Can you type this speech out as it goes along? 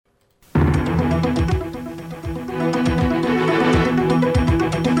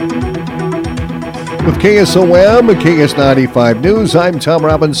KSOM, KS95 News. I'm Tom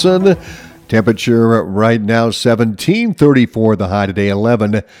Robinson. Temperature right now 17:34. The high today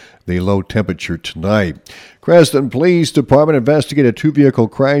 11. The low temperature tonight. Creston Police Department investigated a two-vehicle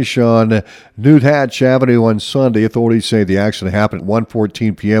crash on Newt Hatch Avenue on Sunday. Authorities say the accident happened at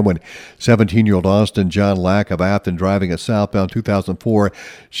 1:14 p.m. when 17-year-old Austin John Lack of Athens driving a southbound 2004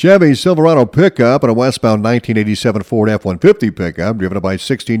 Chevy Silverado pickup and a westbound 1987 Ford F-150 pickup driven by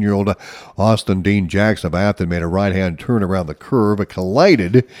 16-year-old Austin Dean Jackson of Athens made a right-hand turn around the curve. It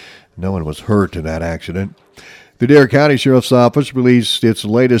collided. No one was hurt in that accident. The Adair County Sheriff's Office released its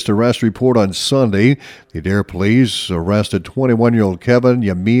latest arrest report on Sunday. The Adair Police arrested 21-year-old Kevin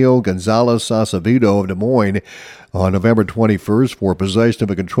Yamil Gonzalez Acevedo of Des Moines on November 21st for possession of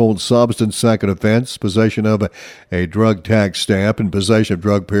a controlled substance, second offense, possession of a drug tax stamp, and possession of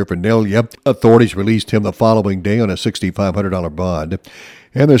drug paraphernalia. Authorities released him the following day on a $6,500 bond.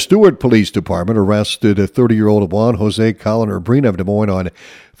 And the Stewart Police Department arrested a 30-year-old Juan Jose Colliner Brina of Des Moines on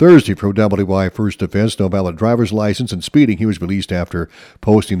Thursday for WY first offense, no valid driver's license, and speeding. He was released after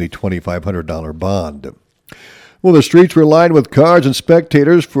posting the $2,500 bond. Well, the streets were lined with cars and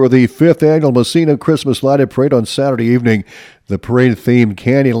spectators for the 5th annual Messina Christmas Lighted Parade on Saturday evening. The parade-themed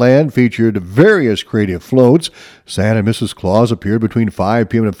Candyland featured various creative floats. Santa and Mrs. Claus appeared between 5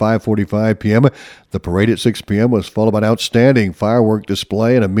 p.m. and 5:45 p.m. The parade at 6 p.m. was followed by an outstanding firework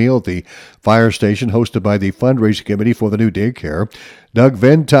display and a meal at the fire station hosted by the fundraising committee for the new daycare. Doug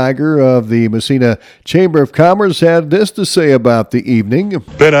Ventiger of the Messina Chamber of Commerce had this to say about the evening.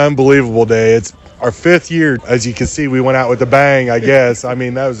 Been an unbelievable day. It's our 5th year. As you can see, we went out with a bang, I guess. I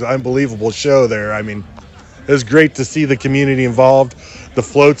mean, that was an unbelievable show there. I mean, it was great to see the community involved. The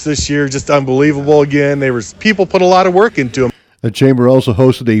floats this year, just unbelievable again. People put a lot of work into them. The Chamber also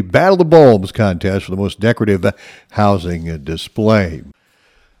hosted a Battle of the Bulbs contest for the most decorative housing display.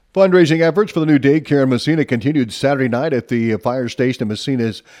 Fundraising efforts for the new daycare in Messina continued Saturday night at the fire station of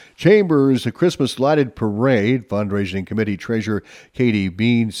Messina's Chambers Christmas Lighted Parade. Fundraising Committee Treasurer Katie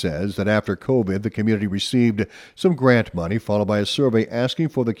Bean says that after COVID, the community received some grant money, followed by a survey asking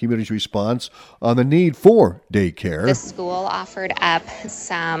for the community's response on the need for daycare. The school offered up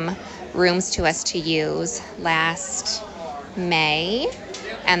some rooms to us to use last May,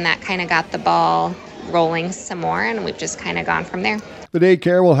 and that kind of got the ball rolling some more, and we've just kind of gone from there. The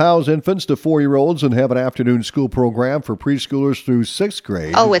daycare will house infants to 4-year-olds and have an afternoon school program for preschoolers through 6th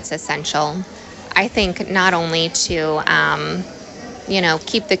grade. Oh, it's essential. I think not only to,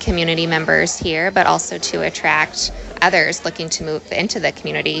 keep the community members here, but also to attract others looking to move into the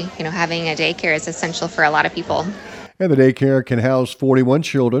community. Having a daycare is essential for a lot of people. And the daycare can house 41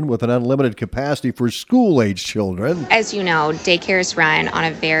 children with an unlimited capacity for school-age children. As you know, daycares run on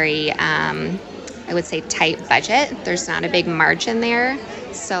a very I would say tight budget. There's not a big margin there.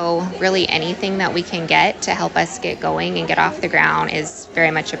 So really anything that we can get to help us get going and get off the ground is very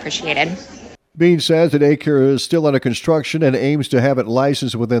much appreciated. Bean says the daycare is still under construction and aims to have it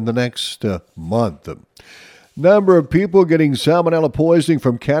licensed within the next month. Number of people getting salmonella poisoning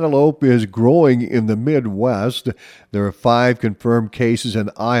from cantaloupe is growing in the Midwest. There are 5 confirmed cases in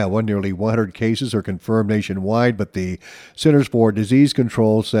Iowa. Nearly 100 cases are confirmed nationwide, but the Centers for Disease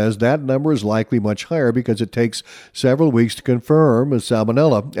Control says that number is likely much higher because it takes several weeks to confirm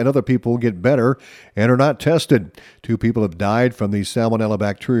salmonella, and other people get better and are not tested. 2 people have died from the salmonella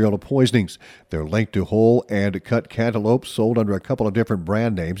bacterial poisonings. They're linked to whole and cut cantaloupe sold under a couple of different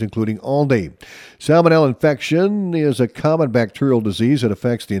brand names, including Aldi. Salmonella infection is a common bacterial disease that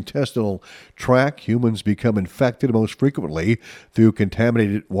affects the intestinal tract. Humans become infected most frequently through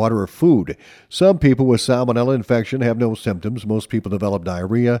contaminated water or food. Some people with salmonella infection have no symptoms. Most people develop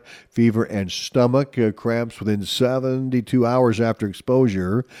diarrhea, fever, and stomach cramps within 72 hours after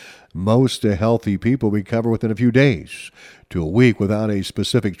exposure. Most healthy people recover within a few days to a week without a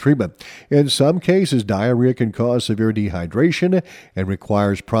specific treatment. In some cases, diarrhea can cause severe dehydration and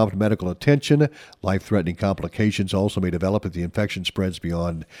requires prompt medical attention. Life-threatening complications also may develop if the infection spreads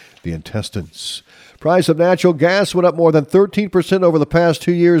beyond the intestines. Price of natural gas went up more than 13% over the past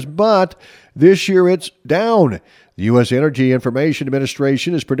 2 years, but this year it's down. The U.S. Energy Information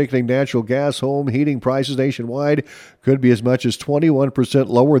Administration is predicting natural gas home heating prices nationwide could be as much as 21%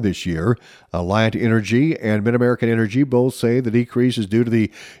 lower this year. Alliant Energy and Mid-American Energy both say the decrease is due to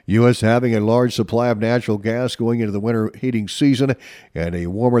the U.S. having a large supply of natural gas going into the winter heating season and a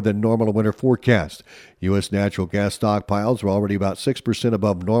warmer than normal winter forecast. U.S. natural gas stockpiles are already about 6%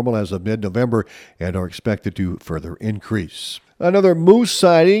 above normal as of mid-November and are expected to further increase. Another moose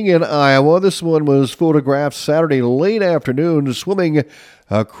sighting in Iowa. This one was photographed Saturday late afternoon swimming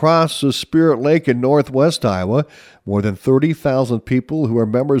across the Spirit Lake in northwest Iowa. More than 30,000 people who are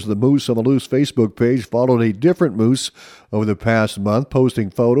members of the Moose on the Loose Facebook page followed a different moose over the past month,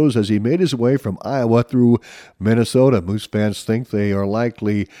 posting photos as he made his way from Iowa through Minnesota. Moose fans think they are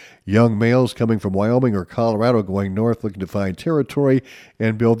likely young males coming from Wyoming or Colorado going north looking to find territory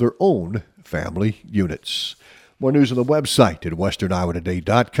and build their own family units. More news on the website at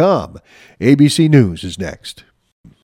westerniowatoday.com. ABC News is next.